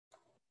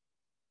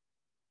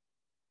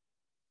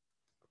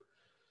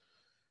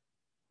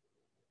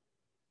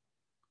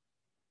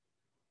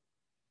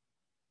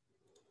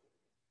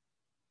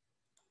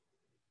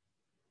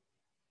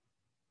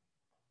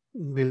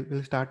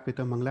We'll start with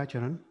a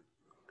Manglacharan.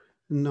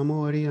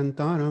 Namo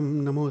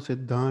Ariyantaram, Namo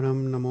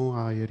Siddharam, Namo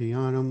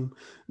Ayariyanam,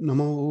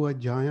 Namo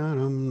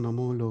Uvajjayanam,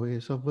 Namo Loe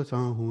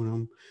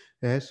Savvasahunam,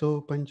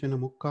 Eso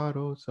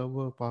Panchanamukkaro,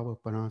 Savva Pava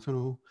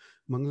Parasano,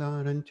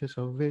 Manglarancha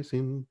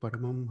Savvesim,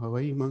 Paramam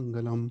Havai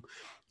Mangalam,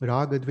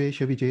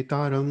 Ragadvesha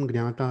Vijetaram,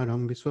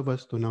 Gnataram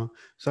Visvavastuna,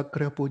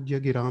 Sakra Pujya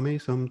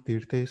Girame Sam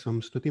Tirthe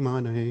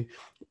Samstutimanahe,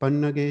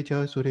 Pannage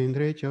Cha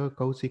Surendre Cha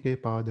Kausike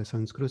Pada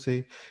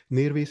Sanskruse,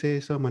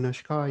 Nirvisesa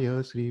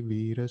Manashkaya Sri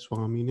Veera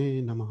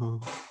Swamine Namaha.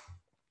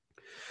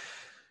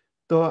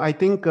 So I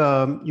think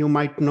you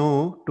might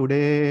know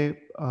today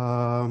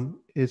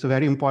is a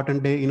very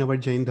important day in our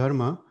Jain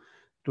Dharma.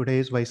 Today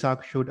is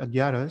Vaisak Shud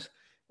Agyaras,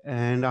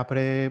 and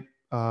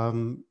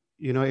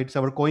it's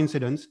our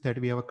coincidence that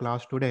we have a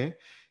class today.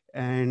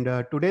 And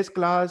today's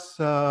class,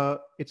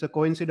 it's a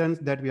coincidence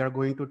that we are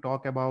going to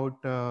talk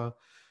about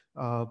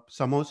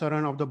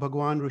Samosaran of the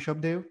Bhagwan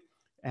Rishabdev.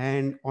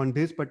 And on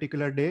this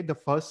particular day, the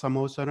first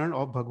Samosaran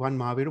of Bhagwan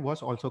Mahavir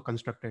was also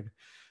constructed.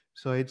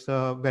 So it's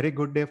a very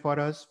good day for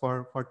us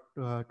for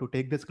to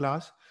take this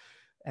class,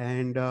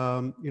 and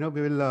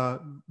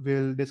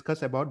we'll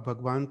discuss about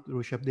Bhagwan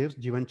Rishabdev's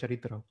Jivan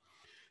Charitra.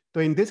 So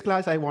in this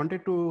class, I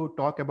wanted to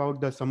talk about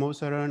the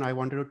Samosaran. I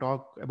wanted to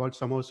talk about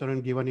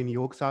Samosaran given in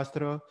Yoga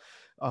Sastra,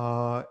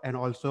 and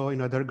also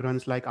in other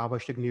grunts like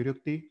Avashyak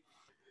Niryukti,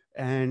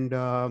 and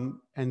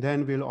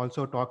then we'll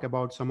also talk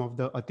about some of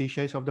the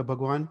Atishays of the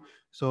Bhagwan.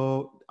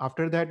 So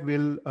after that,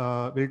 we'll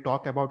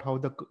talk about how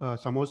the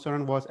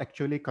Samosaran was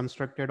actually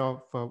constructed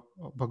of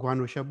Bhagwan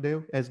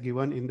Rishabdev as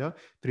given in the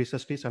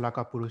Trisashti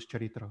Salaka Purush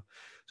Charitra.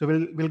 So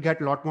we'll get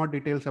a lot more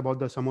details about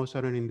the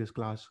Samosaran in this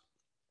class.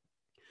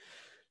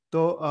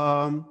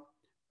 So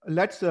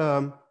let's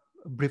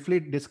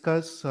briefly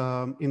discuss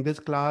in this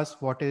class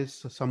what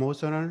is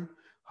Samosaran,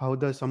 how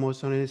the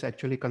Samosaran is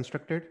actually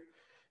constructed,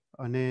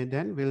 and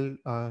then we'll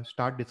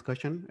start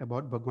discussion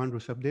about Bhagwan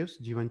Rishabdev's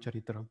Jivan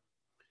Charitra.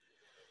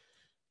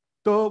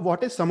 So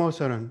what is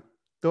Samavsaran?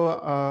 So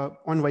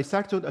on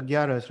Vaisak Chud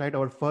Agyaras, right,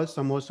 our first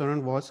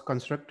Samavsaran was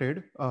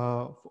constructed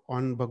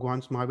on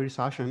Bhagwan's Mahavir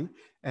Sashan,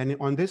 and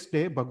on this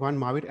day, Bhagwan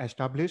Mahavir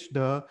established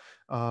the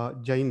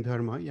Jain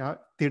Dharma, या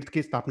तीर्थ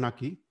की स्थापना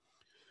की.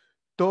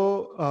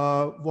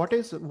 So what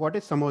is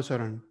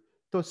Samosaran?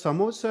 So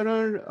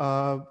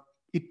Samosaran,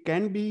 it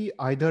can be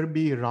either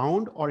be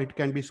round or it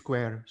can be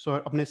square. So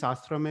अपने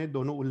शास्त्र में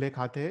दोनों उल्लेख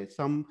आते हैं.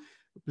 Some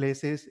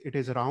places it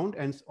is round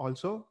and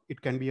also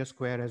it can be a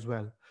square as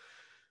well.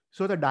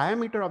 So the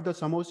diameter of the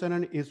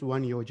Samosaran is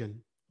 1 yojan.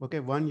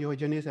 Okay, 1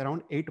 yojan is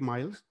around 8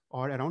 miles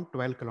or around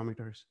 12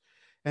 kilometers.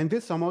 And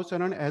this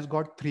Samosaran has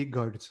got 3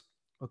 girds.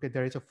 Okay,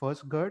 there is a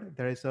first gird,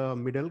 there is a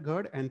middle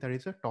gird, and there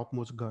is a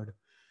topmost gird.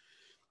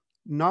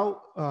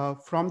 Now,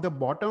 from the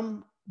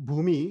bottom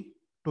bhumi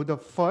to the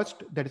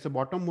first, that is the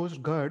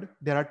bottommost gird,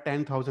 there are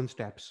 10,000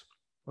 steps.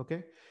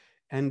 Okay.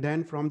 And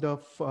then from the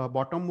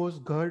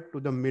bottommost gird to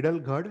the middle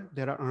gird,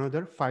 there are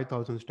another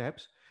 5,000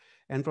 steps.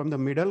 And from the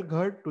middle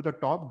gird to the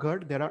top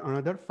gird, there are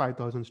another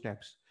 5,000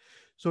 steps.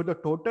 So the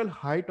total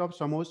height of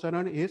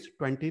Samosaran is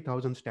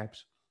 20,000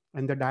 steps.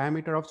 And the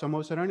diameter of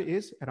Samosaran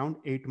is around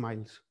 8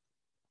 miles.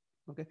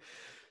 Okay.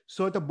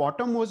 So the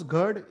bottommost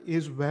gird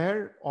is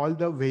where all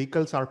the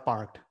vehicles are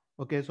parked.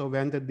 Okay, so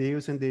when the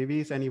devs and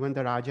devis and even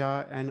the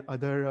raja and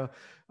other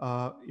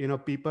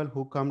people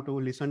who come to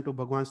listen to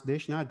Bhagwan's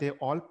Deshna, they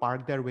all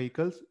park their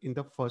vehicles in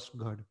the first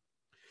gird.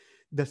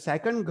 The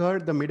second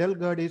gird, the middle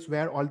gird, is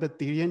where all the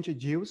Tiryanch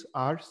Jews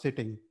are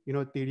sitting. You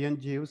know, Tiryan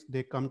Jews,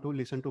 they come to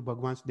listen to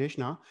Bhagwan's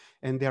Deshna,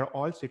 and they are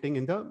all sitting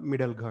in the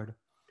middle gird.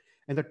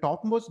 And the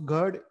topmost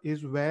gird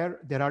is where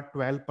there are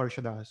 12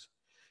 Parshadas.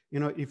 You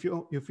know, if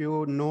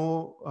you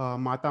know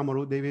Mata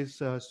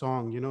Marudevi's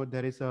song, you know,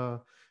 there is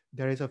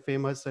a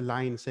famous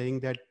line saying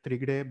that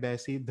Trigde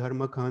Basi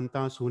Dharma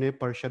Khanta Sune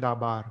Parshada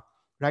Bar.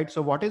 Right.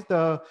 So what is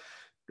the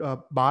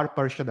bar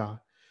Parshada?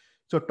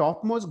 So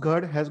topmost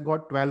gird has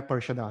got 12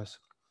 Parshadas.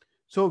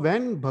 So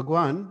when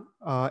Bhagwan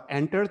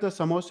enters the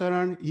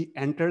Samosaran, he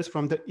enters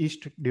from the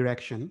east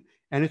direction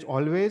and is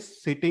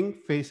always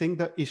sitting facing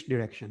the east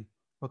direction.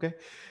 Okay.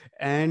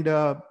 And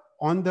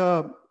on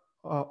the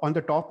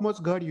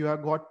topmost gird, you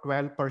have got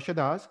 12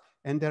 Parshadas,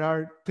 and there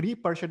are 3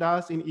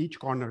 Parshadas in each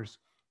corners.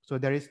 So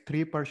there is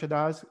 3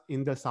 Parshadas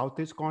in the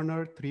southeast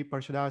corner, 3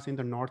 Parshadas in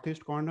the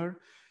northeast corner,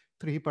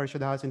 3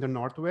 Parshadas in the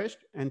northwest,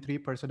 and 3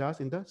 Parshadas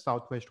in the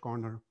southwest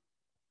corner.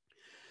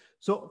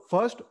 So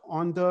first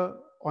on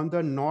the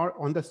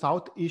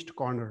southeast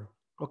corner,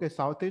 okay,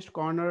 southeast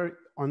corner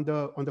on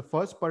the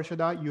first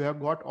Parshada, you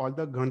have got all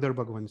the Gandhar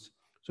Bhagwans.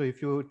 So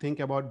if you think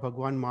about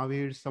Bhagwan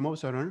Mahavir's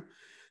Samavsaran,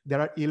 there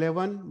are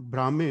 11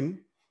 Brahmin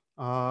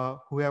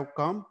who have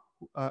come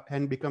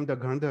and become the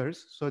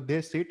Gandhars. So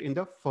they sit in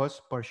the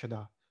first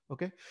Parshada.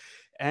 Okay.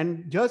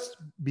 And just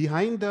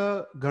behind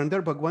the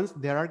Gandhar Bhagwans,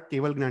 there are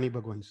kevalajnana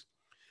Bhagwans.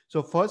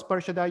 So first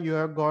Parshada, you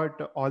have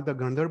got all the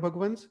Gandhar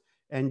Bhagwans,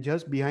 and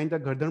just behind the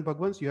Gandhar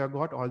Bhagwans, you have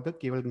got all the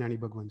kevalajnana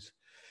Bhagwans.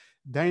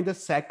 Then in the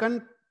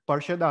second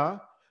Parshada,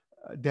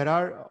 there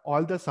are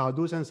all the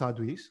sadhus and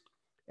sadhuis.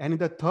 And in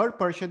the third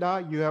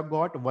Parshada, you have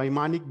got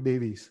Vaimanik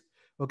Devis.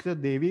 Okay, so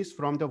Devis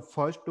from the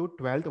first to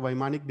 12th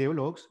Vaimanik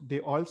Devloks, they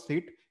all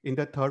sit in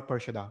the third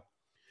Parshada.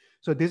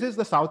 So this is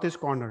the southeast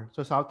corner.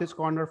 So southeast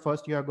corner,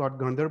 first you have got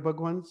Gandhar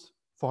Bhagwans,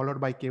 followed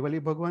by Kevali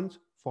Bhagwans,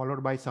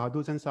 followed by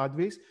Sadhus and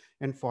Sadhvis,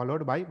 and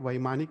followed by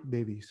Vaimanik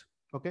Devis.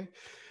 Okay.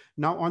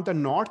 Now on the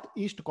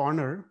northeast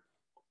corner,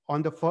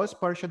 on the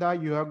first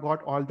Parshada, you have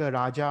got all the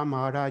Raja,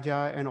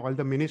 Maharaja, and all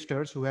the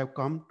ministers who have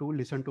come to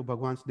listen to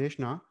Bhagwan's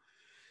Deshna.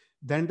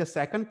 Then the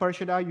second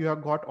Parshada, you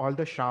have got all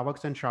the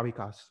Shravaks and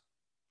Shravikas.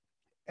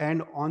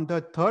 And on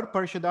the third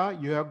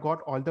Parshada, you have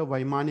got all the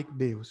Vaimanik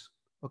Devs.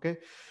 Okay.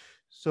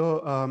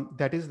 So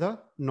that is the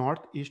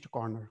northeast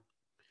corner.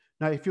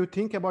 Now, if you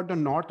think about the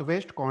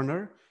northwest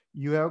corner,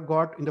 you have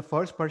got in the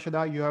first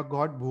Parshada, you have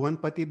got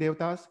Bhuvanpati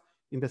Devtas.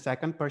 In the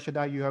second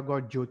Parshada, you have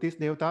got Jyotis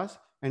Devtas.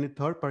 And in the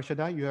third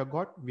Parshada, you have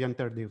got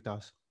Vyantar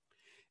Devtas.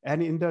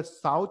 And in the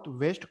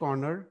southwest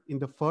corner, in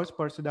the first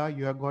Parshada,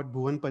 you have got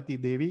Bhuvanpati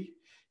Devi.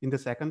 In the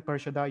second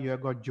Parshada, you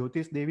have got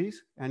Jyotis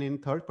Devis. And in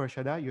third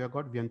Parshada, you have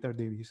got Vyantar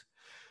Devis.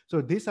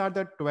 So these are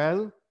the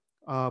 12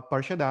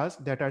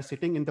 Parshadas that are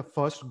sitting in the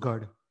first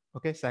Gad.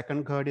 Okay,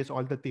 second Gad is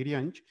all the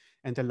Tiryanch,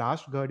 and the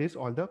last Gad is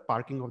all the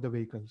parking of the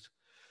vehicles.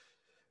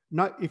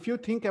 Now, if you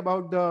think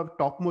about the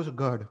topmost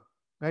Gad,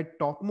 right,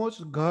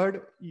 topmost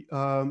Gad,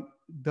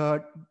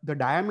 the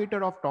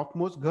diameter of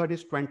topmost Gad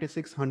is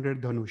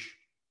 2600 Dhanush.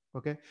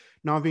 Okay,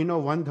 now we know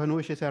one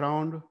Dhanush is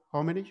around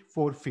how many?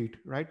 4 feet,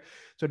 right?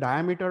 So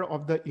diameter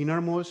of the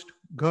innermost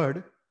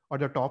Gad or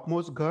the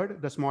topmost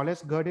Gad, the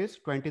smallest Gad is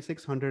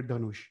 2600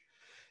 Dhanush.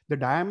 The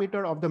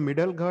diameter of the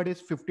middle Gad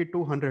is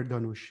 5200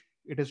 Dhanush.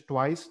 It is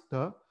twice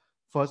the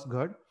first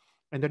Gad.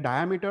 And the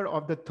diameter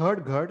of the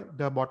third Gad,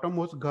 the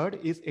bottommost Gad,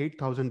 is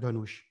 8000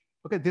 Dhanush.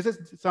 Okay, this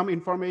is some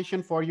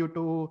information for you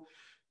to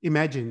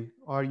imagine,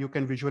 or you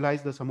can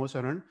visualize the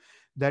Samosaran,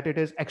 that it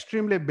is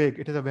extremely big.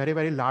 It is a very,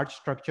 very large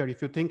structure.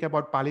 If you think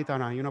about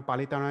Palitana, you know,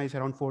 Palitana is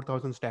around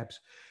 4000 steps,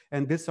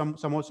 and this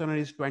Samosaran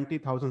is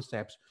 20,000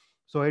 steps.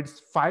 So it's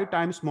 5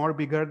 times more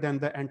bigger than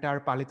the entire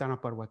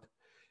Palitana Parvat.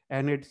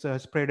 And it's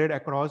spreaded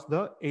across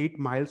the 8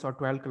 miles or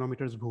 12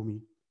 kilometers Bhumi.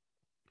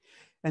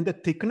 And the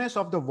thickness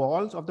of the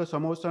walls of the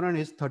Samosaran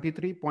is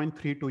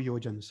 33.32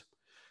 yojans.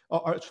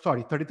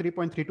 Sorry,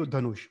 33.32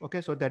 Dhanush.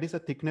 Okay, so that is the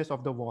thickness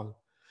of the wall.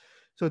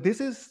 So this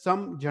is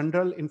some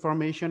general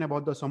information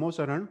about the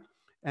Samosaran,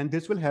 and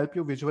this will help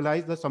you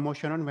visualize the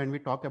Samosaran when we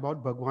talk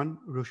about Bhagwan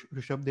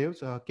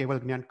Rishabdev's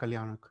Kevalajnana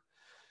Kalyanak.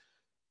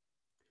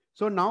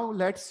 So now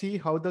let's see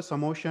how the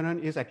Samosaran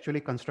is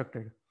actually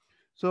constructed.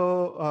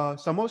 So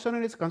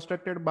Samosaran is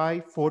constructed by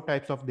 4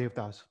 types of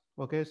devtas.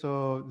 Okay,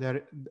 so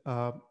there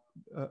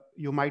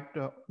you might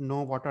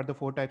know what are the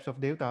 4 types of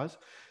devtas.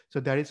 So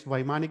there is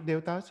Vaimanik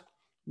devtas,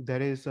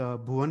 there is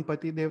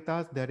Bhuvanpati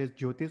devtas, there is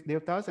Jyotis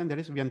devtas, and there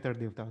is Vyantar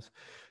devtas.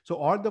 So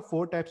all the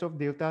 4 types of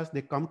devtas,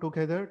 they come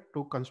together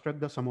to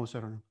construct the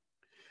Samosaran.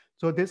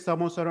 So this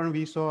Samosaran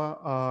we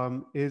saw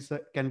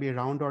can be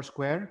round or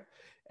square.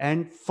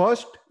 And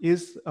first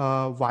is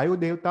Vayu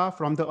devta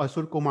from the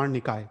Asur Kumar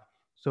Nikai.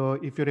 So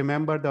if you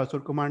remember the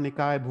Asur Kumar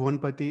Nikai,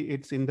 Bhuvanpati,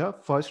 it's in the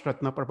first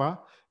Ratnaprabha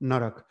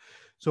Narak.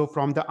 So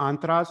from the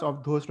antras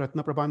of those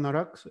Ratnaprabha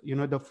Naraks, you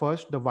know, the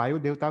Vayu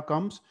Devta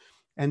comes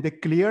and they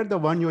clear the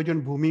 1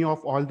 yojan bhumi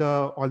of all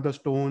the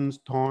stones,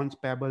 thorns,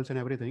 pebbles, and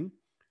everything.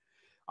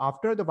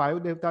 After the Vayu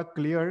Devta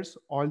clears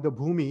all the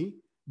bhumi,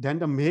 then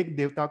the Megh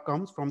Devta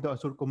comes from the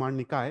Asur Kumar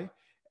Nikai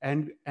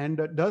and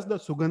does the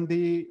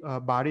Sugandhi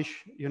Barish,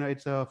 you know,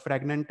 it's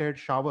fragmented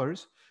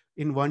showers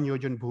in 1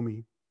 yojan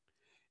bhumi.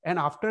 And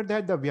after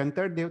that, the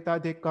Vyantar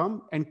Devta, they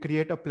come and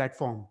create a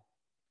platform.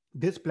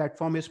 This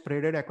platform is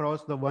spreaded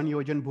across the 1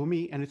 yojan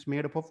bhumi and it's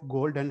made up of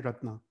gold and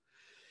ratna.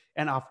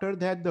 And after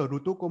that, the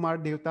Rutu Kumar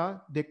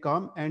Devta, they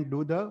come and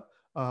do the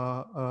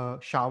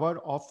shower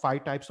of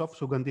 5 types of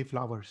Sugandhi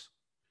flowers.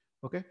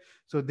 Okay,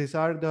 so these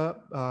are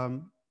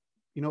the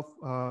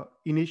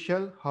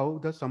initial how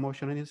the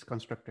Samosaran is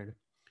constructed.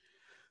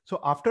 So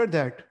after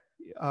that,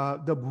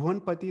 the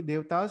Bhuvanpati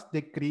Devtas,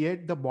 they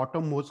create the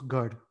bottommost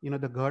Gad, you know,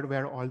 the Gad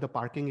where all the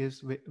parking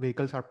is,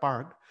 vehicles are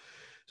parked.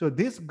 So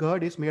this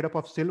Gad is made up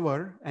of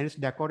silver and it's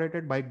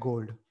decorated by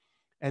gold.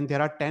 And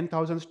there are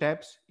 10,000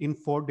 steps in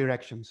 4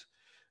 directions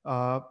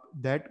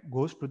that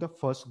goes to the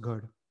first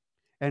Gad.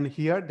 And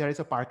here there is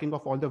a parking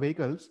of all the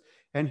vehicles.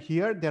 And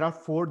here there are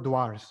 4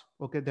 dwars.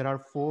 Okay, there are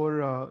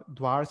 4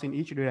 dwars in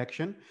each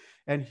direction.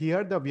 And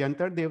here the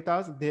Vyantar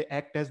Devtas, they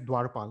act as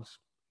dwarpals.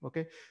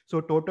 Okay,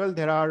 so total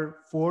there are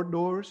 4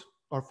 doors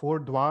or 4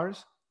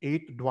 dwars,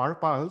 8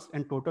 dwarpals,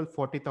 and total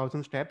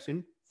 40,000 steps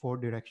in 4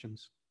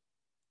 directions.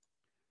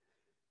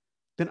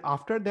 Then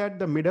after that,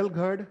 the middle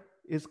Gad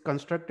is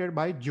constructed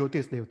by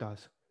Jyotis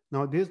Devtas.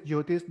 Now these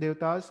Jyotis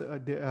Devtas,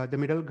 the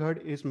middle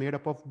Gad is made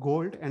up of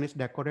gold and is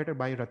decorated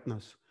by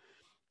Ratnas.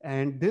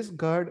 And this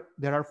Gad,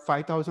 there are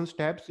 5,000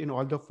 steps in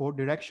all the 4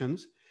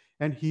 directions.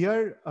 And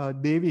here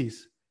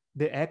Devis,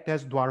 they act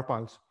as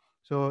dwarpals.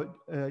 So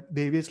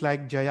Devis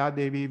like Jaya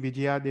Devi,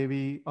 Vijaya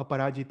Devi,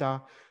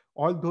 Aparajita,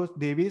 all those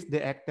Devis,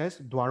 they act as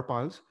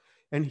dwarpals.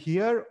 And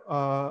here,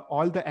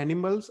 all the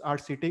animals are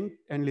sitting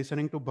and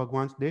listening to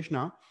Bhagwan's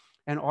Deshna,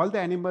 and all the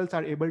animals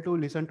are able to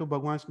listen to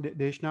Bhagwan's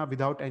Deshna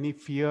without any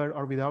fear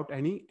or without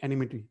any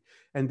enmity.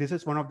 And this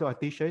is one of the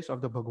Atishays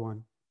of the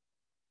Bhagwan.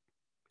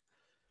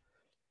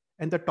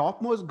 And the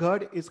topmost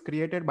god is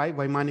created by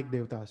Vaimanik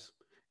Devtas.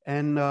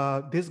 And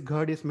this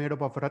god is made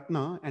up of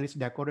Ratna and it's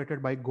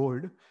decorated by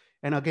gold.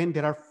 And again,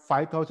 there are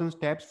 5,000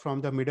 steps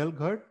from the middle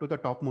god to the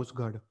topmost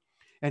god.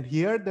 And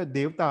here the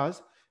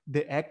Devtas,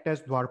 they act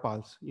as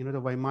Dwarpals. You know,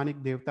 the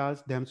Vaimanik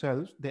Devtas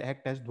themselves, they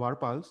act as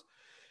Dwarpals.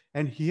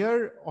 And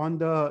here on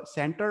the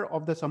center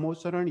of the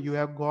Samosaran, you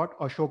have got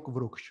Ashok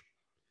Vruksh.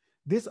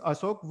 This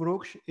Ashok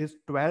Vruksh is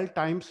 12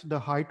 times the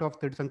height of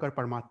Tirthankar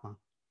Paramatma,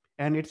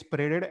 and it's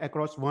spread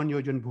across 1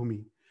 yojan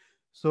bhumi.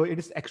 So it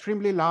is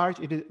extremely large.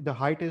 The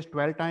height is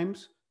 12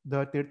 times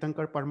the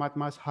Tirthankar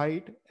Paramatma's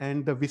height,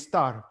 and the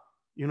vistar,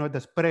 you know,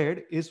 the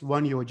spread is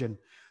 1 yojan.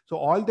 So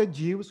all the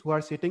Jeeves who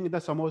are sitting in the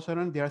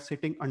Samosaran, they are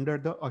sitting under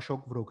the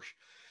Ashok Vruksh.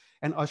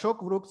 And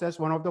Ashok Vruksh has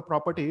one of the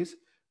properties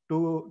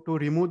to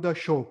remove the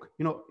shok.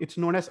 You know, it's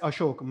known as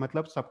Ashok,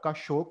 matlab sabka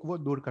shok wo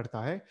dur karta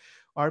hai.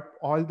 Or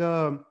all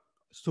the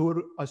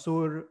sur,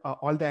 asur,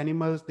 all the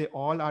animals, they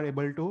all are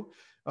able to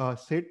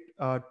sit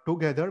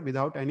together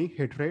without any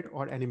hatred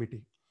or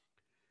enmity.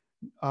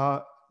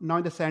 Now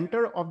in the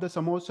center of the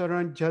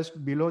Samosaran,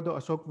 just below the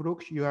Ashok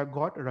Vruksh, you have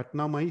got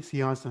Ratnamai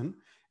Sihasan.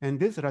 And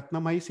this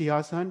Ratnamai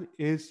Sihasan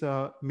is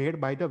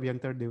made by the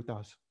Vyantar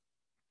Devtas.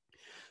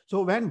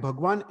 So when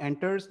Bhagwan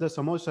enters the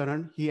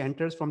Samosaran, he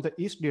enters from the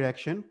east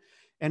direction.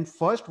 And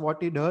first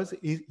what he does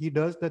is he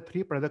does the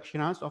 3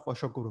 pradakshinas of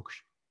Ashok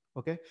Vruksh.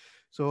 Okay.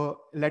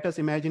 So let us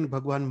imagine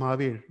Bhagwan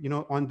Mahavir, you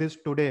know, on this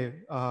today,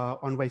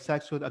 on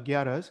Vaisak Sud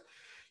Agyaras,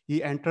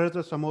 he enters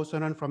the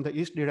Samosaran from the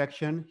east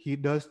direction. He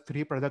does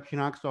 3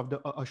 pradakshinas of the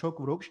Ashok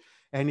Vruksh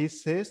and he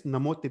says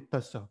Namo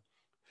Tirthasya.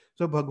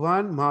 So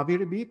Bhagwan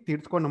Mahavir bhi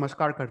Tirth ko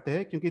namaskar karte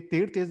hai, kyunki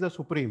Tirth is the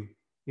supreme.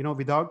 You know,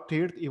 without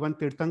Tirth, even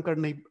Tirthankar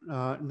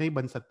nahi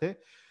ban sakte.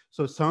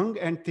 So Sang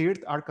and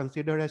Tirth are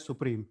considered as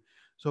supreme.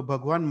 So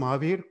Bhagwan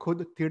Mahavir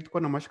khud Tirth ko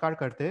namaskar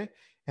karte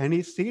and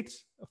he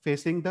sits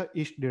facing the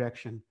east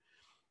direction.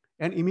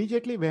 And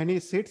immediately when he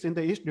sits in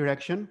the east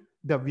direction,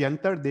 the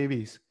Vyantar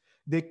Devis,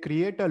 they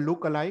create a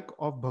look-alike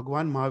of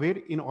Bhagwan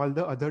Mahavir in all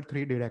the other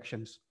 3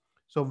 directions.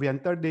 So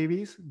Vyantar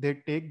Devis, they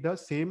take the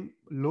same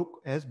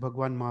look as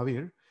Bhagwan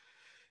Mahavir.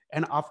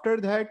 And after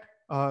that,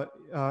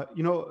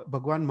 you know,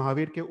 Bhagwan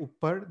Mahavir ke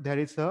uppar, there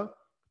is a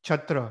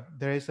chhatra.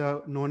 There is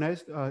a known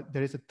as,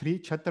 there is a 3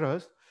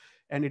 chhatras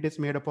and it is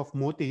made up of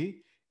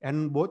moti.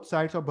 And both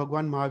sides of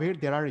Bhagwan Mahavir,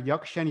 there are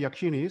yaksh and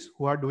yakshinis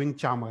who are doing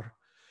chamar.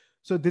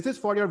 So this is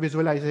for your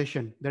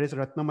visualization. There is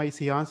Ratnamai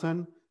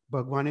Sihasan.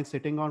 Bhagwan is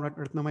sitting on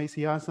Ratnamai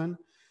Sihasan.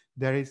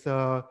 There is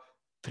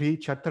 3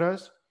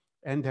 chhatras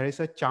and there is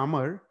a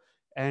chamar.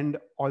 And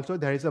also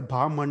there is a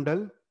bha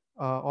mandal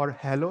or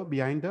halo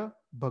behind the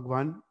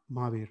Bhagwan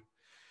Mahavir.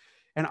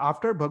 And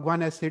after Bhagwan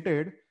has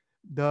seated,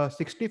 the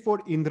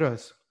 64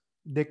 Indras,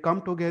 they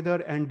come together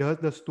and does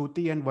the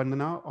stuti and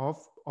vandana of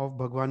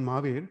Bhagwan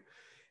Mahavir.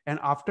 And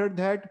after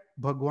that,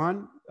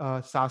 Bhagwan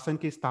sasan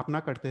ki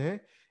stapna karte hai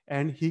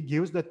and he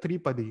gives the 3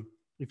 padi.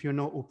 If you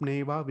know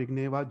Upneva,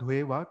 Vigneva,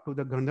 Dhueva to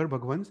the Gandhar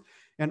Bhagwans,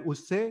 and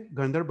usse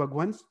Gandhar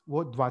Bhagwans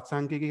wo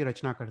Dvatsanki ki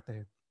rachna karte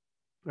hai.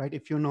 Right?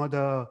 If you know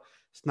the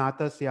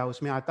Snatasya,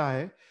 usme aata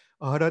hai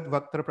Aharad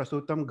Vaktra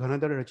Prasutam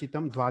Ghanadar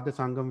Rachitam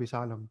Dvadasangam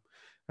Visalam.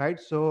 Right?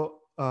 So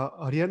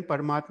हरियन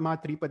परमात्मा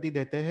त्रिपति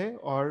देते हैं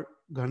और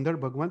गंधर्व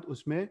भगवंत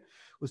उसमें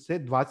उससे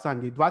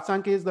द्वादशांगी.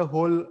 Dvatsangi is the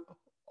whole,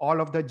 all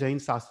of the Jain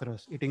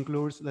Shastras. It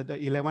includes the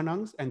 11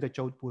 अंग्स and the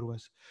 14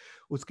 पूर्वस.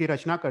 उसकी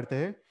रचना करते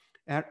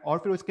हैं और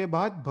फिर उसके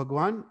बाद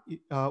भगवान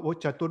वो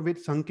चतुर्विद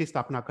संघ की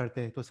स्थापना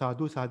करते हैं. तो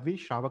साधु साध्वी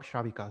श्रावक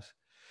श्राविकास.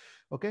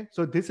 Okay,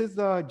 so this is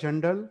the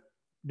general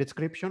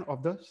description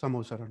of the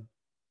Samosaran.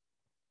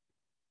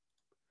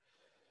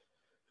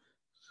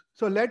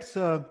 So let's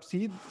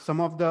see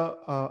some of the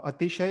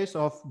Atishays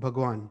of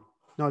Bhagwan.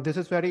 Now this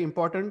is very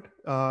important.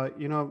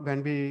 You know,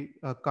 when we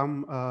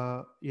come,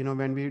 you know,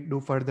 when we do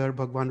further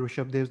Bhagwan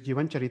Rishabdev's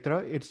Jivan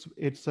Charitra,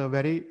 it's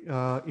very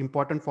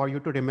important for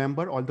you to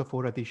remember all the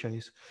 4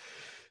 Atishays.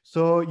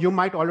 So you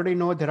might already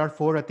know there are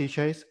 4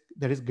 Atishays.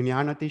 There is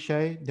Gnyan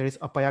Atishay, there is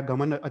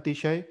Apayagaman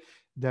Atishay,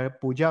 there are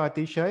Puja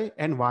Atishay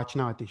and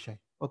Vachna Atishay.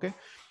 Okay.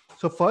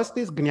 So first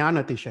is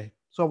Gnyan Atishay.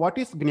 So what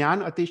is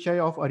Gnyan Atishay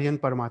of Aryan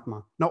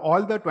Paramatma? Now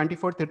all the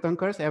 24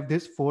 Tirthankars have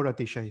these 4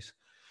 Atishays.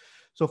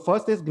 So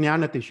first is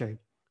Gnyan Atishay.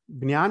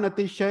 Gnyan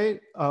Atishay,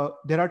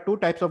 there are 2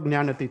 types of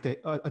Gnyan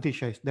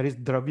Atishays. There is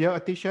Dravya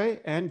Atishay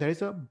and there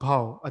is a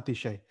Bhav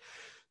Atishay.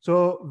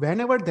 So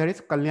whenever there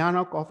is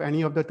Kalyanak of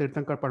any of the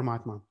Tirthankar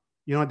Paramatma,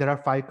 you know, there are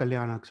 5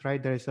 Kalyanaks,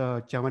 right? There is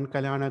a Chavan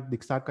Kalyanak,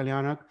 Diksha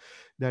Kalyanak,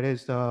 there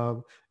is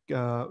Chavan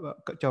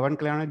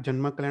Kalyanak,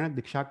 Janma Kalyanak,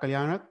 Diksha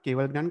Kalyanak,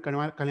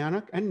 Kevalajnana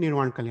Kalyanak, and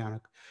Nirvan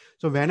Kalyanak.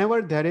 So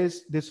whenever there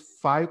is this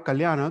 5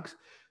 Kalyanaks,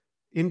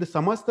 in the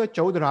Samasta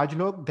Chaud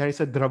Rajlok, there is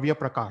a Dravya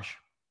Prakash.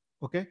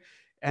 Okay.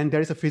 And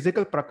there is a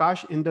physical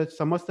Prakash in the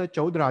Samasta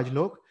Chaud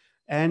Rajlok.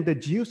 And the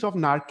जीव्स of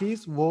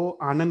narkis वो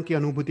आनंद की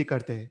अनुभूति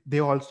करते हैं. They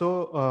also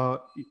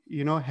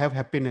have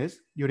happiness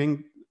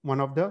during one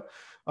of the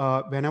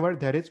whenever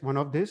there is one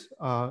of this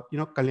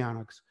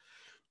kalyanaks.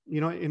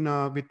 In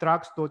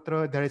Vitrak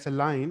Stotra there is a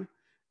line,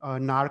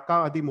 narka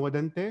adi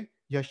modante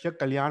yashya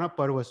kalyana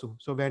parvasu.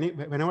 So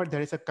whenever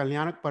there is a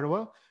kalyanak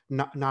parva,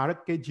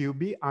 नारक के जीव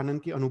भी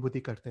आनंद की अनुभूति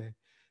करते हैं.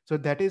 So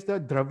that is the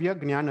द्रव्य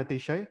ज्ञान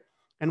अतिशय.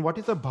 And what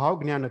is the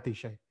भाव ज्ञान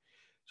अतिशय?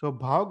 So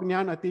भाव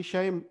ज्ञान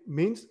अतिशय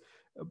means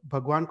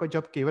भगवान को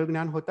जब केवल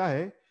ज्ञान होता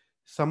है,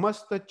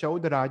 समस्त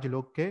 14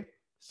 राजलोक के,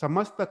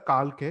 समस्त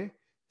काल के,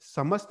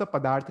 समस्त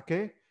पदार्थ के,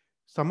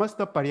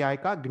 समस्त पर्याय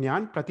का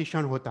ज्ञान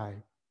प्रतिक्षण होता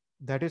है.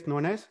 दैट इज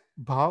नोन एज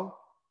भाव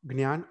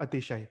ज्ञान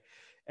अतिशय.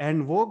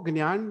 एंड वो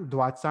ज्ञान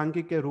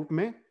द्वादशांगी के रूप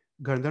में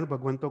गंधर्व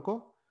भगवंतों को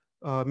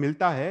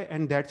मिलता है.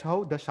 And that's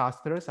how the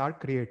shastras are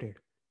created.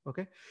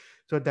 Okay,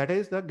 so that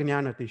is the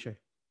ज्ञान अतिशय.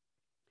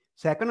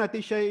 सेकंड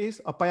अतिशय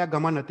इज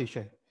अपयागमन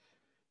अतिशय.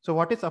 So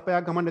what is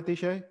apayagaman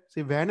atishay?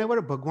 See,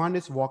 whenever Bhagwan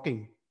is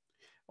walking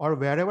or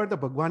wherever the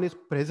Bhagwan is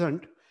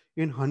present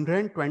in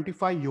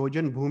 125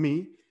 yojan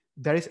bhumi,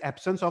 there is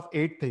absence of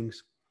 8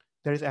 things.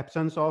 There is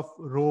absence of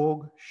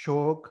rog,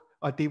 shok,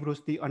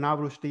 ativrushti,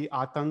 anavrushti,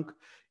 atank.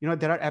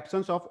 There are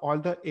absence of all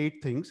the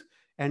 8 things,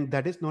 and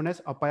that is known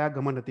as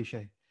apayagaman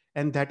atishay.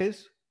 And that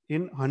is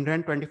in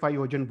 125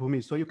 yojan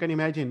bhumi. So you can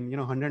imagine,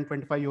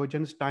 125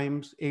 yojans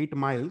times 8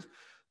 miles.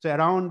 So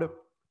around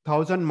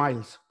 1000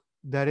 miles.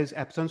 There is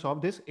absence of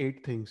these 8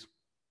 things.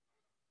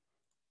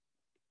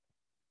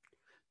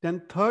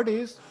 Then third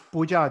is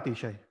puja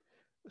atishay.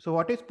 So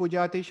what is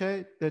puja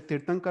atishay? The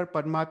Tirthankar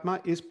Paramatma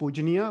is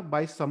pujaniya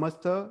by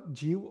samasta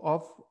jeev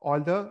of all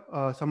the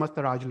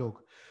samasta rajlok.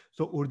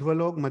 So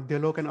urdhvalok,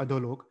 madhyalok and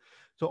adholok.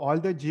 So all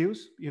the jeevs,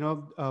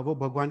 वो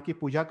भगवान की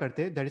पूजा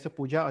करते. There is a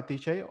puja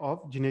atishay of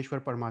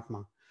Jineshwar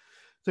Paramatma.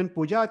 So in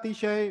puja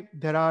atishay,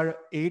 there are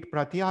 8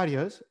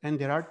 pratiharyas and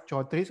there are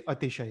 34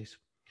 atishays.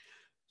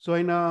 So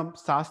in a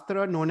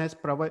Shastra known as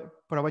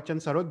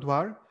Pravachan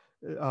Sarodhvar,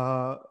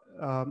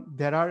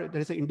 there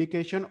is an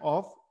indication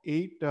of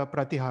 8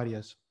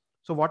 pratiharyas.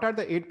 So what are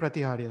the 8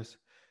 pratiharyas?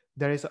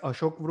 There is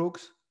Ashok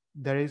Vruks,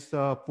 there is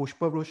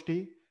Pushpa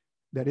Vrushti,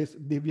 there is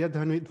Divya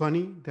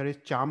Dhvani, there is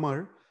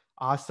Chamar,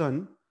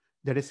 Asan,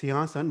 there is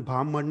Sihasan,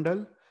 Bham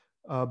Mandal,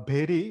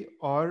 Bheri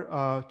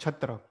or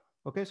Chhatra.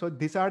 Okay, so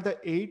these are the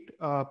 8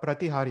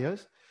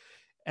 pratiharyas.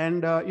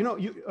 And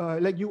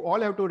you all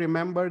have to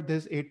remember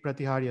these 8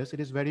 pratiharyas. It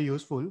is very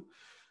useful.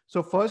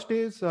 So first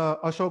is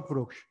Ashok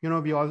Vruksh.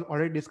 We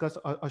already discussed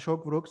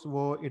Ashok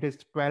Vruksh. It is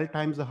 12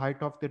 times the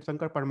height of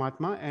Tirthankar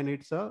Paramatma, and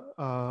it's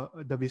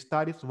the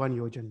Vistar is 1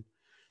 yojan.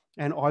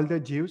 And all the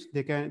jeeves,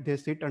 they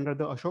sit under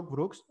the Ashok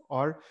Vruksh,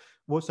 और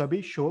वो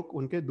सभी शोक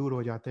उनके दूर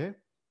हो जाते हैं.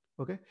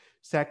 Okay.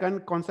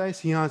 Second कौन सा है?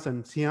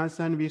 Sihasan.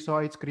 Sihasan we saw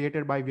it's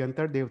created by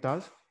Vyantar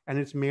Devtas and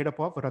it's made up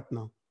of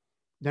Ratna.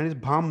 Then is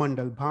Bham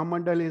Mandal. Bham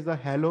Mandal is the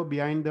halo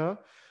behind the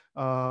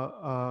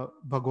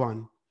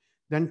Bhagwan.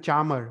 Then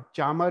Chamar.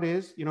 Chamar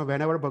is,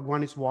 whenever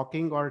Bhagwan is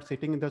walking or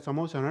sitting in the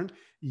Samosaran,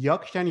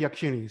 Yaksh and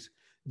Yakshinis,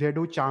 they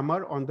do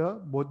Chamar on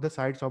both the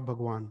sides of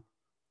Bhagwan.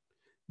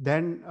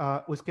 Then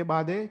uske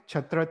baad hai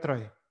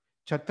Chhatratraya.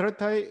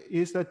 Chhatratraya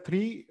is the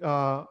 3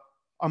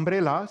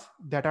 umbrellas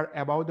that are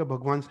above the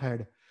Bhagwan's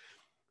head.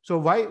 So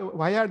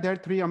why are there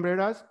 3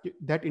 umbrellas?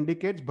 That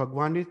indicates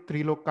Bhagwan is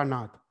Trilok ka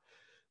Nath.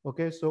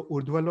 Okay, so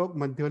Urdhvalok,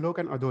 Madhyalok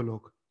and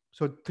Adholok.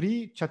 So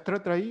 3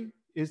 Chhatratrayi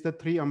is the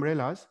 3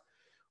 umbrellas.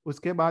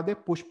 Uske baad hai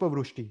Pushpa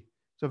Vrushti.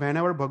 So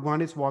whenever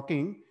Bhagwan is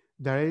walking,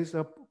 there is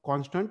a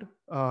constant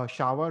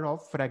shower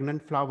of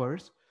fragrant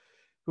flowers.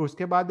 So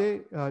uske baad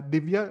hai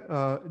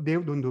Divya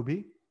Dev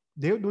Dundubhi.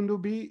 Dev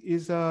Dundubhi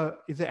is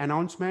an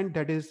announcement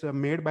that is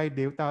made by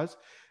Devtas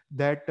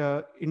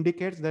that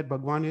indicates that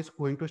Bhagwan is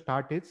going to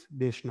start its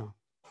Deshna.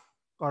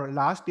 Or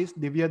last is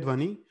Divya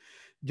Dhvani.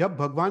 जब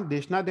भगवान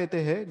देशना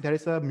देते हैं, there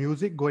is a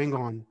music going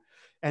on,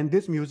 and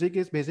this music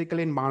is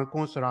basically in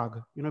Malkons Rag.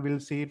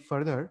 We'll see it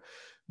further,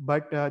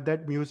 but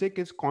that music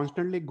is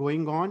constantly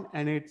going on,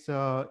 and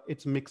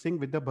it's mixing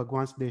with the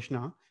Bhagwan's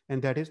Deshna,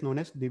 and that is known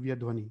as Divya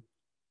Dhvani.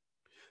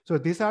 So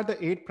these are the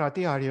 8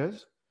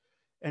 pratiharyas,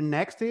 and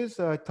next is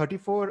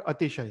 34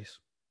 atishays.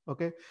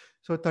 Okay,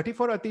 so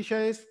 34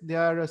 atishays, they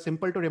are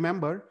simple to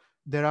remember.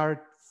 There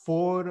are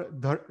 4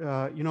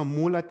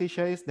 mool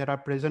atishays that are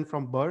present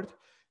from birth.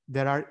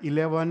 There are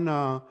 11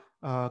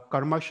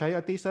 Karmashay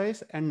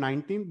Atishays and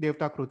 19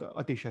 Devtakruta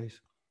Atishays.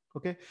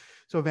 Okay,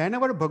 so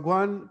whenever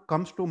Bhagwan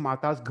comes to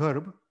Mata's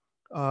Garbh,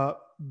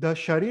 the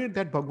sharir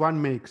that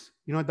Bhagwan makes,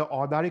 the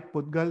Audarik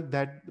Pudgal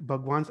that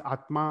Bhagwan's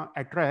Atma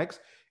attracts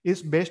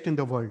is best in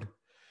the world.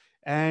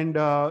 And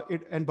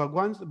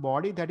Bhagwan's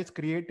body that is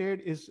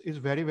created is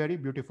very, very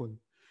beautiful.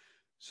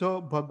 So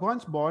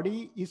Bhagwan's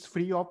body is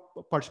free of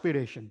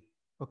perspiration.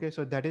 Okay,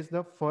 so that is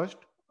the first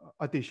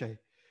Atishay.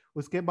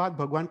 उसके बाद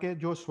भगवान के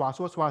जो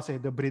श्वासोश्वास है,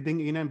 the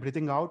breathing in and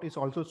breathing out is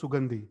also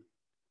सुगंधी.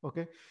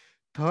 Okay,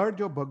 third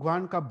जो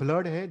भगवान का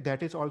ब्लड है,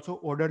 that is also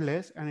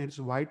odourless and it's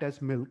white as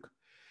milk.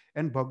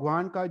 And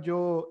भगवान का जो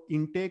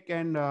इनटेक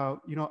एंड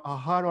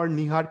आहार और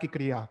निहार की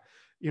क्रिया,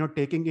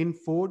 taking in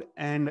food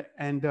and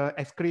the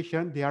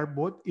excretion, they are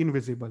both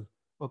invisible.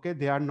 Okay,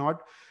 they are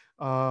not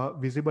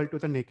visible to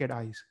the naked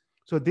eyes.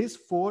 So these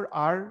four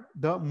are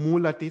the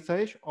mool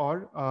atishays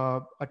or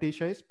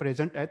atishays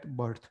present at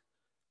birth.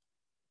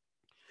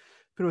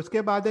 फिर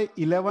उसके बाद है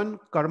 11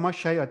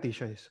 कर्मशय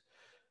अतिशयस.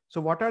 So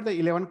what are the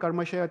 11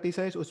 karmashaya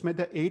atishayas? Usme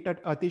the 8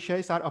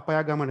 atishayas are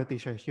apayagaman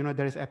atishayas.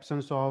 There is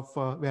absence of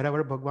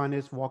wherever Bhagwan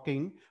is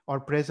walking or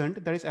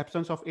present, there is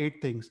absence of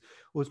 8 things.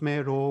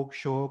 Usme rog,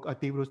 shok,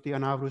 ativrusti,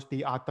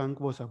 anavrusti, atank,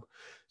 wo sab.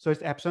 So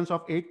it's absence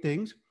of 8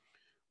 things.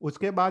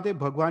 उसके बाद है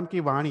भगवान की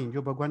वाणी,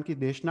 जो भगवान की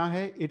देशना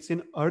है. It's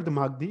in अर्ध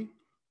Magadhi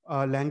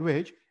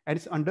language and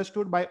it's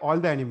understood by all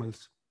the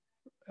animals.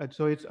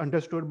 So it's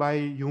understood by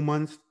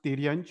humans,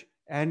 Tiryanj,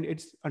 and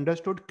it's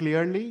understood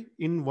clearly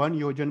in one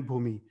yojan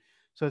bhumi.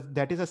 So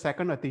that is a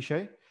second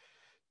अतिशय.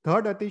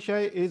 थर्ड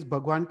अतिशय इज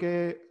भगवान के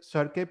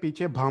sir के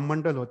पीछे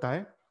भाममंडल होता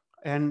है,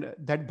 and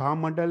that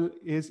भाममंडल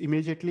is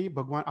immediately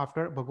भगवान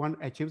after भगवान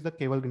अचीव्स द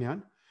केवल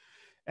ज्ञान.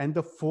 And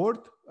the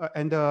fourth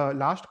and the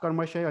last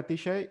कर्मशय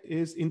अतिशय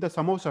इज इन द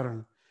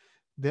समोसरण.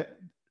 द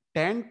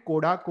 10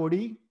 कोड़ा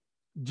कोड़ी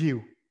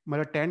जीव,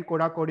 मतलब 10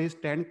 कोड़ा कोड़ी is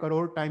 10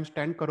 crore times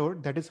 10 crore,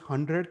 that is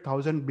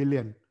 100,000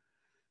 billion.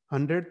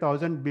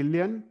 100,000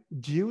 billion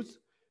जीव्स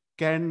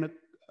can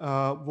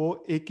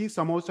वो एक ही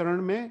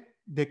समोसरण में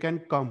they can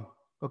come.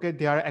 Okay,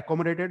 they are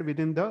accommodated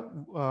within the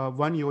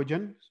one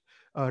yojan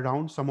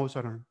round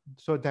Samosaran.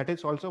 So that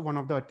is also one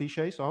of the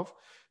atishayas of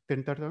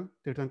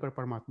Tirthankar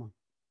Paramatma.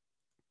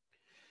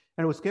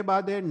 And उसके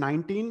बाद है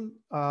 19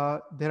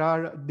 there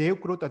are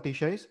Devkrut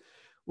atishayas.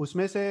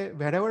 उसमें से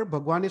wherever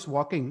Bhagwan is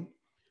walking,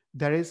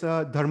 there is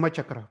a Dharma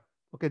Chakra.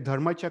 Okay,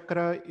 Dharma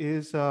Chakra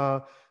is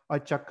a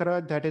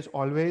chakra that is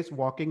always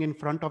walking in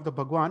front of the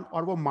Bhagwan,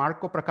 और वो मार्ग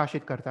को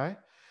प्रकाशित करता है.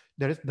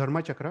 There is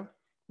Dharma Chakra.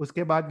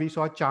 उसके बाद we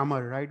saw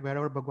chamar, right?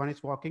 Wherever Bhagwan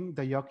is walking,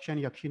 the yaksh and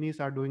yakshinis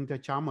are doing the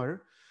chamar.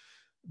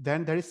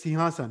 Then there is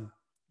Sinhasan.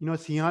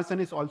 Sinhasan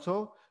is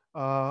also,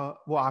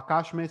 वो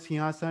आकाश में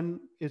Sinhasan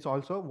is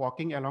also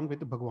walking along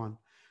with Bhagwan.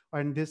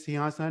 And this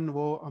Sinhasan,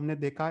 वो हमने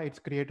देखा, it's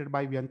created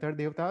by Vyantar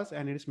Devtas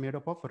and it is made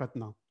up of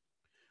Ratna.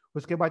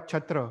 उसके बाद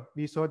Chhatra.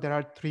 We saw there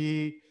are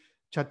 3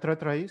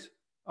 Chhatratrais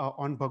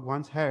on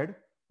Bhagwan's head.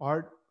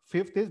 Or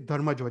 5th is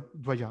Dharma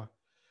Dvaja.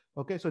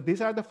 Okay, so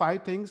these are the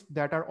 5 things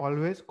that are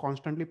always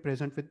constantly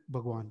present with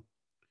Bhagwan.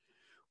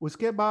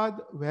 उसके बाद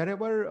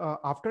wherever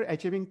after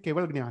achieving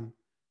Keval Jnana,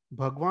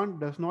 Bhagwan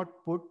does not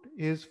put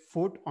his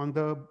foot on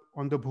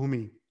the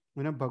bhumi.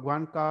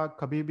 Bhagwan का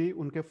कभी भी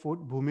उनके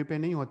foot भूमि पे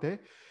नहीं होते.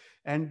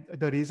 And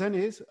the reason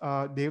is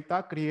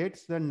Devta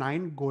creates the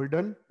 9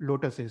 golden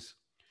lotuses,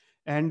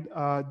 and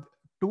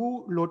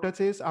 2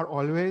 lotuses are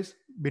always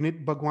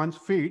beneath Bhagwan's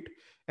feet,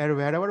 and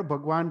wherever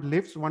Bhagwan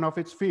lifts one of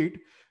its feet,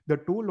 the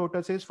 2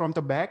 lotuses from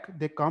the back,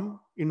 they come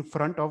in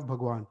front of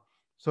Bhagwan.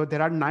 So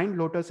there are 9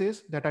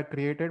 lotuses that are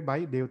created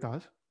by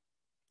Devtas.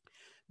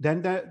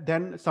 Then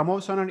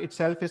Samavsaran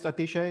itself is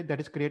Atishay, that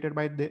is created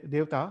by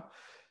Devta.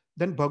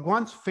 Then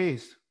Bhagwan's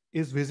face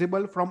is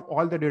visible from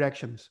all the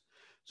directions.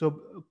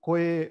 So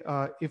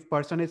if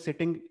person is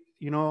sitting,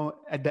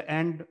 at the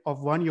end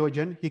of one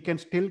yojan, he can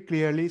still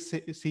clearly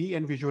see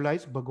and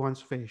visualize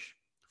Bhagwan's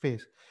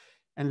face.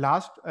 And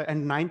last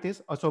and 9th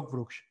is Ashok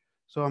Vruksh.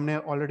 So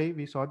हमने already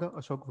we saw the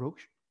Ashok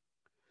Vruksh.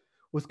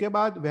 उसके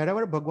बाद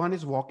wherever Bhagwan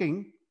is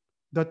walking,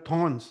 the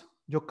thorns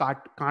जो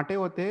कांटे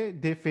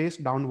होते, they face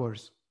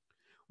downwards.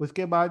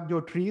 उसके बाद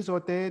जो trees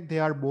होते, they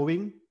are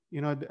bowing.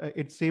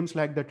 It seems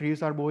like the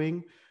trees are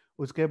bowing.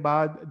 उसके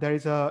बाद there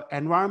is a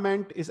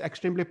environment is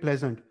extremely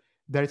pleasant.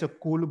 There is a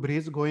cool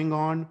breeze going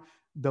on.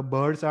 The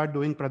birds are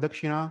doing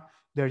pradakshina.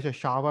 There is a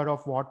shower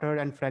of water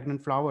and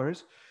fragrant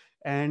flowers,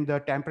 and the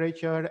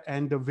temperature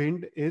and the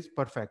wind is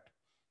perfect.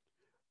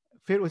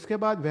 फिर उसके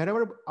बाद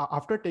wherever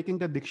after taking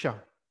the diksha,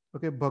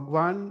 okay,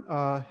 Bhagwan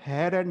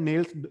hair and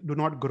nails do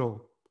not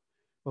grow.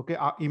 Okay,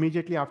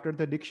 immediately after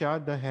the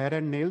diksha, the hair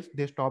and nails,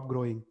 they stop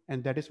growing,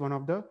 and that is one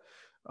of the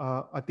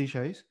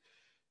atishayas.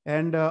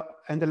 And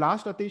the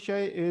last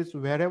atishay is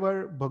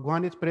wherever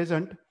Bhagwan is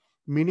present,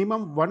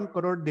 minimum 1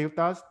 crore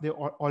devtas, they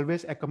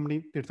always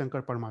accompany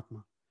Tirthankar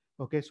Paramatma.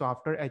 Okay, so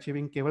after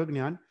achieving Keval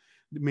Jnana,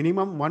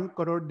 minimum 1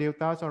 crore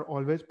devtas are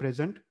always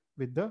present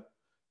with the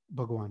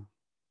Bhagwan.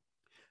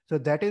 So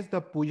that is the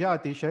puja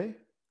atishay.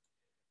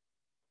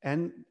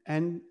 And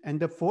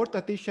the 4th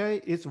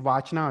atishay is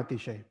vachna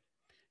atishay.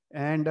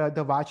 And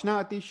the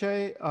vachna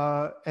atishay,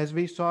 as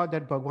we saw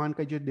that Bhagwan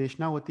ka jo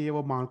deshna hoti hai,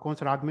 wo Mankon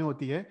Srad mein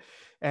hoti hai,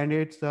 and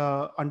it's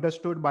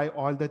understood by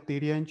all the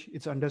Tiryanj,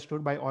 it's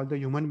understood by all the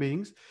human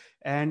beings,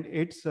 and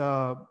it's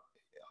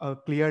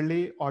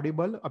clearly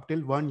audible up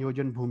till 1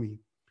 yojan bhumi.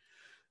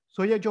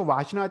 So ये जो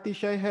वाचना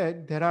अतिशय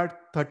है, there are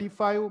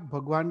 35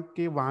 भगवान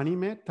के वाणी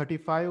में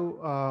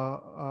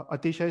 35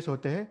 अतिशयस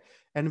होते हैं,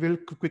 and we'll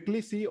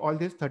quickly see all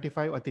these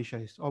 35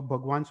 अतिशयस of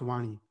Bhagwan's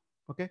Vani.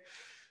 Okay,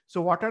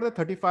 so what are the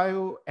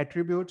 35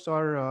 attributes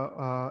or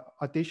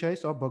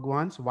अतिशयस of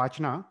Bhagwan's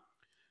वाचना?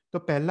 तो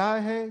पहला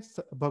है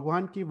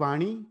भगवान की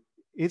वाणी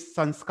is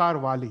संस्कार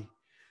वाली,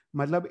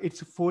 मतलब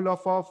it's full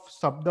of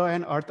शब्द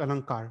and अर्थ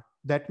अलंकार.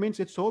 That means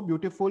it's so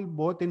beautiful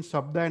both in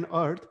Sabda and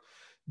Earth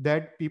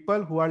that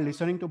people who are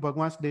listening to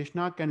Bhagwan's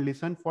Deshna can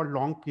listen for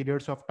long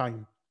periods of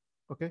time.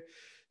 Okay.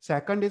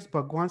 Second is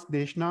Bhagwan's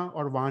Deshna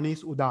or Vani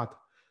is Udat.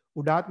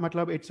 Udat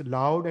matlab it's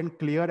loud and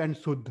clear and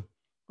Suddh.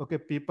 Okay.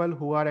 People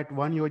who are at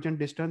 1 yojan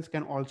distance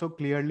can also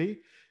clearly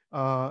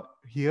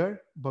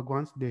hear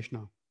Bhagwan's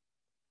Deshna.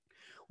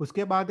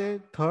 उसके बाद है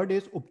third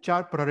is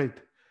उपचार प्रेरित.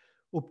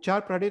 उपचार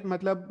प्रेरित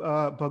मतलब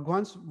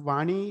भगवान्स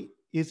वाणी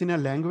is in a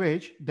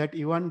language that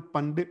even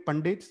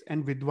pandits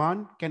and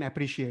vidwan can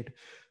appreciate.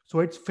 So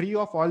it's free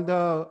of all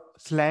the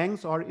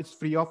slangs or it's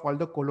free of all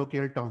the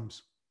colloquial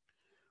terms.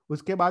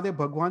 उसके बाद है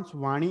भगवान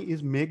वाणी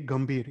इज मेघ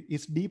गंभीर,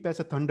 is deep as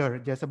a thunder,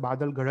 जैसे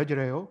बादल गरज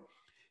रहे हो,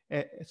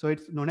 सो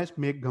इट्स नोन एज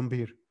मेघ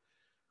गंभीर.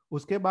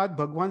 उसके बाद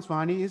भगवान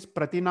वाणी इज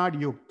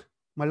प्रतिनाद युक्त,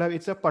 मतलब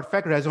it's a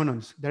perfect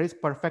resonance, there is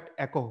perfect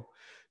एको.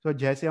 तो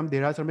जैसे हम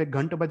देरासर में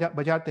घंट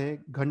बजाते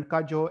हैं, घंट का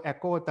जो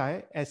एको होता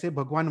है, ऐसे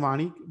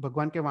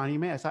भगवान के वाणी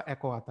में ऐसा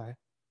एको आता है.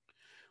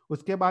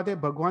 उसके बाद है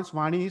भगवान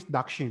वाणी is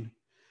Dakshin.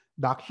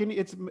 Dakshin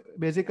it's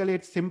basically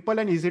it's simple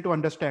and easy to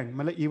understand,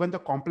 मतलब even the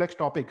complex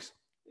topics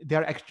they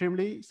are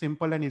extremely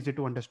simple and easy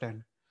to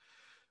understand.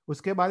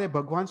 उसके बाद है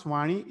भगवान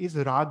वाणी इज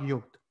राग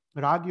युक्त.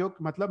 राग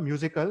युक्त मतलब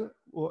musical,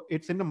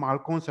 it's in the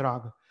Malkauns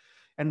राग.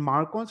 And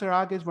Marcon's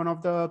rag is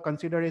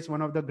considered as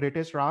one of the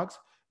greatest rags,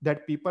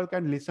 that people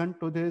can listen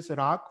to this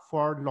rag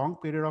for long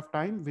period of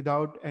time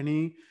without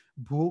any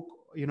bhook,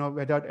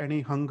 without any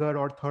hunger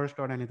or thirst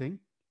or anything.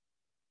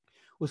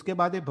 उसके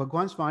बाद है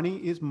भगवान स्वाणी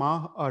is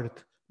Mah Earth,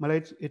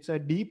 मतलब it's a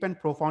deep and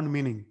profound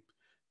meaning.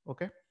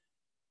 Okay.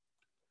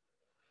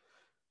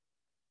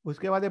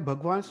 उसके बाद है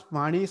भगवान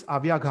वाणी is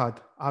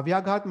आव्याघात.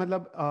 आव्याघात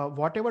मतलब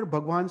वॉट एवर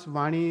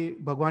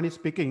भगवान is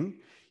speaking,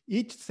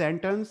 each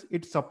sentence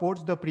it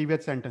supports the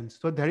previous sentence,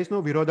 so there is no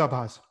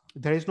virodhabhas,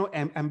 there is no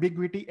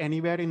ambiguity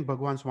anywhere in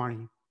Bhagwan's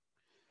Vani.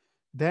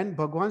 Then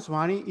Bhagwan's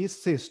Vani is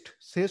sist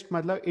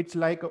matlab it's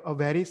like a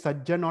very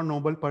sajjan or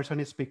noble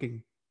person is speaking.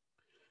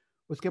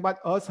 Uske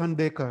baad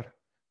asandekar,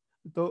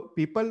 so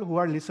people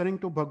who are listening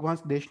to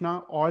Bhagwan's Deshna,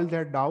 all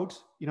their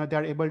doubts, they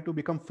are able to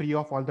become free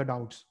of all the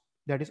doubts.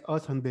 That is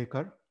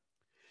asandekar.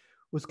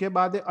 उसके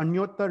बाद है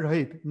अन्योत्तर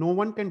रहित, no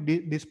one can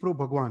disprove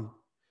भगवान.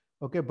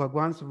 Okay.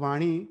 भगवान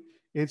वाणी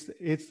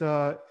it's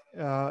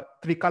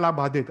त्रिकला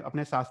बाधित.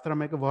 अपने शास्त्र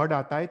में एक वर्ड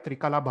आता है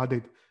त्रिकला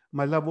बाधित,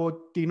 मतलब वो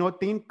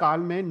तीन काल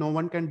में नो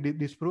वन कैन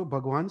डिस्प्रूव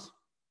भगवान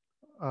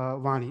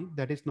वाणी.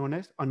 दैट इज नोन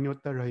एज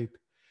अन्योत्तर रहित.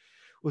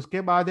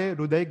 उसके बाद है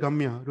हृदय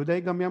गम्य.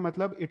 हृदय गम्य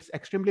मतलब it's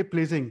extremely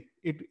pleasing,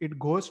 it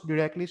goes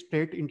directly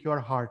straight in your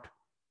heart.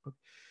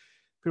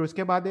 फिर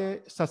उसके बाद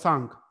है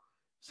ससांग.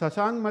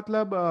 Sasang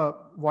matlab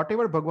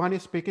whatever Bhagwan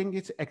is speaking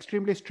is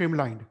extremely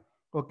streamlined.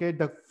 Okay,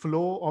 the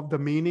flow of the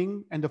meaning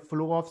and the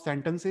flow of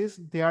sentences,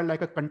 they are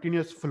like a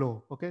continuous flow.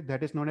 Okay,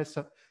 that is known as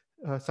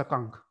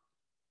sakang.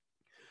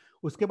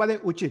 उसके बाद है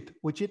उचित.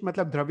 उचित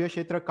मतलब द्रव्य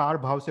क्षेत्र car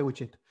भाव से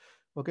उचित.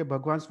 Okay,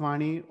 Bhagwan's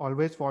Vani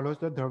always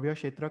follows the द्रव्य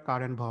क्षेत्र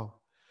कार and भाव.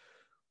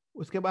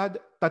 उसके बाद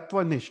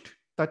तत्वनिष्ठ.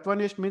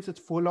 तत्वनिष्ठ means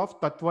it's full of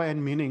tattva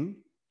and meaning.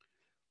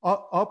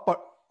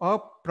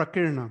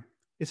 अप्रकीर्ण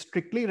is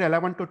strictly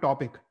relevant to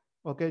topic.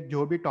 Okay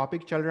जो भी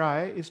टॉपिक चल रहा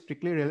है is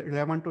strictly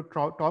relevant to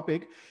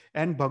topic.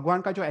 And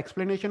भगवान का जो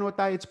एक्सप्लेनेशन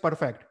होता है it's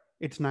perfect,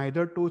 it's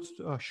neither to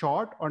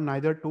short और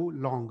नाइदर टू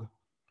लॉन्ग.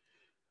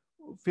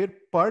 फिर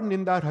पर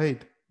निंदा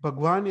रहित.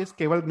 भगवान इज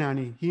केवल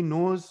ज्ञानी, he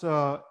knows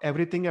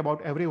everything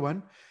about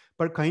everyone,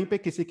 पर कहीं पे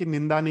किसी की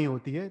निंदा नहीं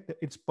होती है,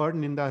 इट्स पर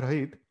निंदा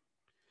रहित.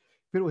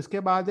 फिर उसके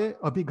बाद है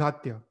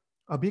अभिघात्य.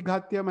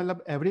 अभिघात्य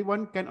मतलब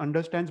एवरीवन कैन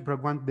अंडरस्टैंड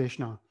भगवान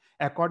देशना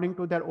अकॉर्डिंग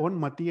टू देयर ओन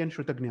मति एंड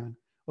श्रुत ज्ञान.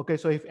 Okay,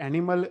 so if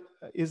animal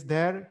is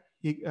there,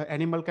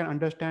 animal can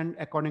understand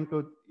according to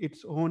its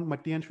own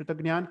mati and shruta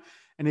gyan.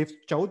 And if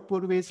Chaud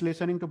Purvi is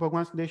listening to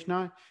Bhagwan's Deshna,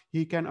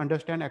 he can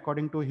understand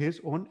according to his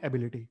own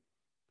ability.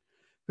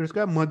 फिर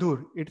उसका madhur,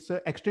 it's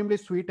extremely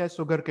sweet as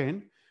sugar cane.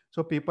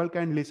 So people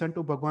can listen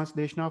to Bhagwan's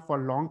Deshna for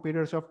long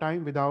periods of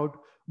time without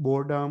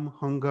boredom,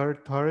 hunger,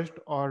 thirst,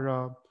 or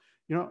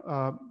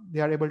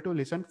they are able to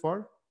listen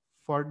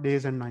for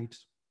days and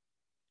nights.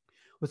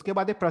 उसके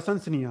बाद है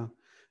प्रशंसनीय.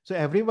 So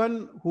everyone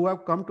who have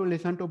come to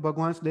listen to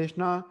Bhagwan's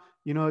Deshna,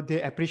 they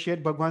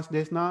appreciate Bhagwan's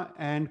Deshna,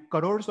 and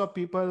crores of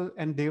people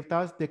and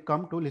devtas, they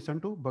come to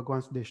listen to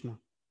Bhagwan's Deshna.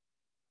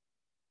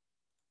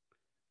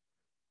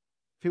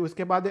 फिर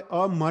उसके बाद है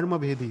अमर्म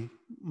भेदी,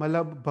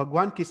 मतलब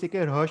भगवान किसी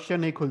के रहस्य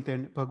नहीं खुलते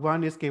हैं.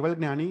 भगवान इज केवल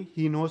ज्ञानी,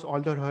 he knows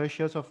all the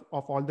रहस्यस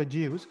of all the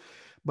जीव्स,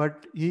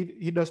 but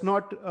he does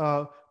not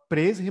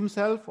praise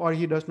himself or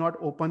he does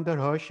not open the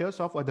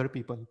रहस्यस of other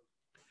people.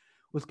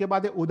 उसके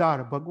बाद है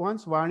उदार. भगवान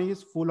वाणी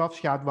is full of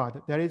श्यादवाद,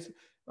 there is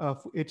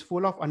it's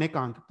full of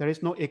अनेकांत, there is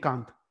no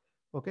एकांत.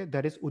 Okay,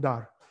 that is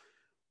उदार.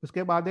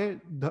 उसके बाद है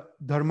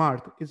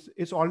धर्मार्थ,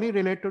 इट्स ओनली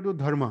रिलेटेड टू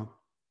धर्म.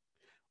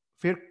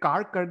 फिर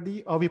कार कर दी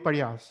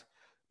अविपर्यास.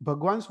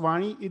 भगवान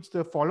वाणी it's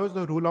follows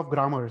the rule of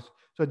grammars.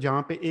 सो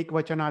जहाँ पे एक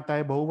वचन आता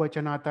है,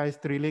 बहुवचन आता है,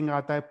 स्त्रीलिंग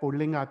आता है,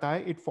 पुल्लिंग आता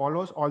है, it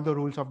follows all the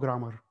rules of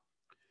grammar.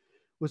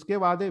 उसके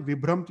बाद है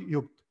विभ्रम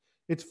युक्त,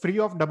 it's free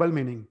of double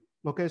meaning.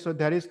 Okay, so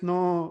there is no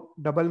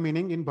double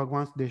meaning in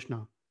Bhagwan's Deshna.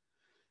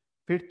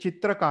 फिर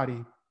चित्रकारी,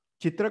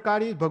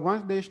 चित्रकारी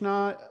भगवान देशना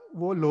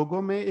वो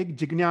लोगों में एक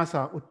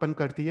जिज्ञासा उत्पन्न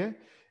करती है,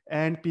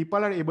 and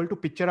people are able to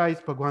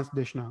picturize Bhagwan's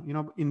Deshna. You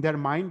know, in their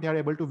mind, they are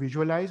able to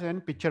visualize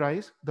and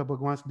picturize the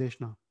Bhagwan's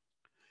Deshna.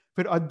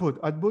 फिर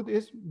अद्भुत, अद्भुत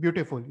is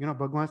beautiful. You know,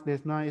 Bhagwan's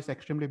Deshna is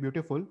extremely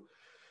beautiful.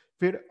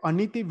 फिर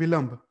अनिति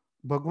विलंब,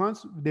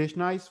 Bhagwan's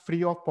Deshna is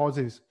free of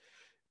pauses.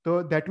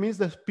 So that means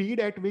the speed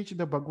at which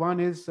the Bhagwan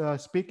is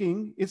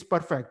speaking is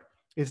perfect.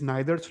 Is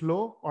neither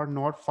slow or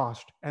not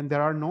fast, and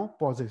there are no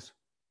pauses.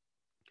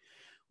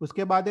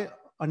 उसके बाद है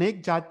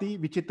अनेक जाति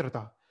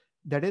विचित्रता.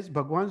 That is,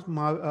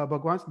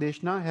 Bhagwan's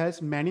Deshna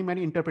has many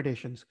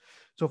interpretations.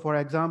 So, for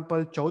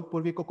example, Chaud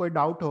Purvi ko koi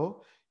doubt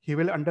ho, he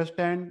will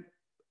understand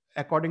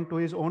according to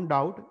his own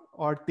doubt,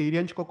 or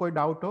Tiryansh ko koi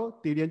doubt ho,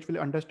 Tiryansh will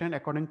understand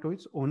according to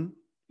his own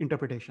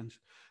interpretations.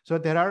 So,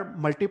 there are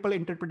multiple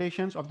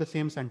interpretations of the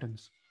same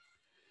sentence.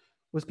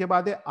 उसके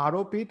बाद है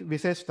आरोपित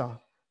विशेषता.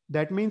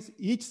 That means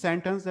each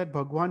sentence that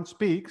Bhagwan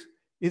speaks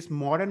is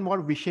more and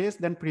more vishesh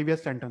than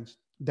previous sentence.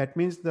 That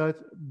means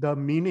the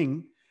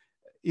meaning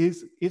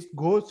is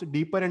goes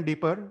deeper and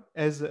deeper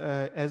as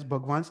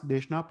Bhagwan's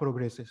Deshna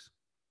progresses.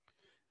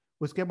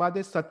 उसके बाद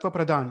है सत्व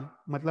प्रधान,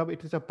 मतलब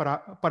it is a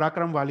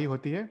पराक्रम वाली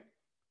होती है.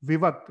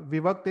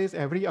 विभक्त is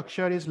every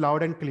अक्षर is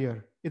loud and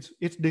clear.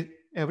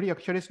 Every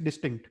अक्षर is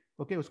distinct.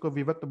 Okay, उसको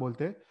विभक्त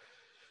बोलते हैं.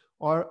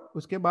 और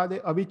उसके बाद है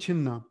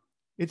अविच्छिन्न.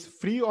 It's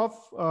free of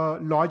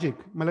logic.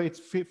 मतलब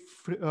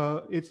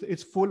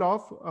it's full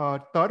of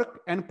tark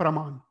and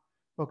praman.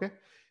 Okay,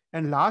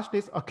 and last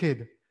is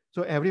akhid.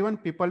 So everyone,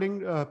 people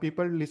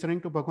listening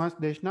to Bhagwan's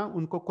Deshna,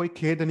 उनको कोई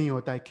खेद नहीं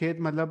होता है. खेद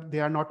मतलब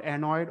they are not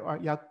annoyed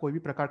और या कोई भी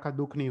प्रकार का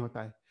दुख नहीं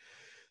होता है.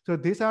 So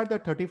these are the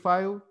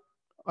 35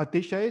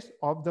 Atishays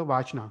of the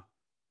Vachna.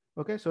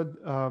 Okay, so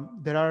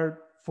there are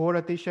 4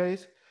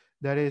 Atishays.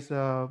 There is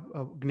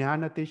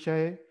Jnana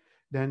Atishay,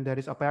 then there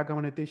is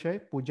Apayagaman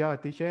Atishay, Puja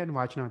Atishay, and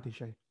Vachna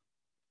Atishay.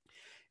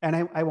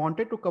 And I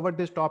wanted to cover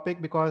this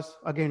topic because,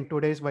 again,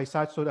 today is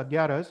Vaisakh Sud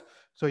Agyaras,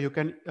 so you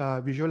can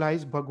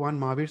visualize Bhagwan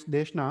Mahavir's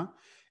Deshna.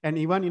 And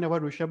even in our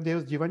Rishabh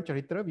Dev's Jivan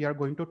Charitra, we are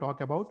going to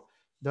talk about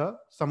the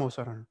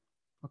Samosaran.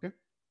 Okay.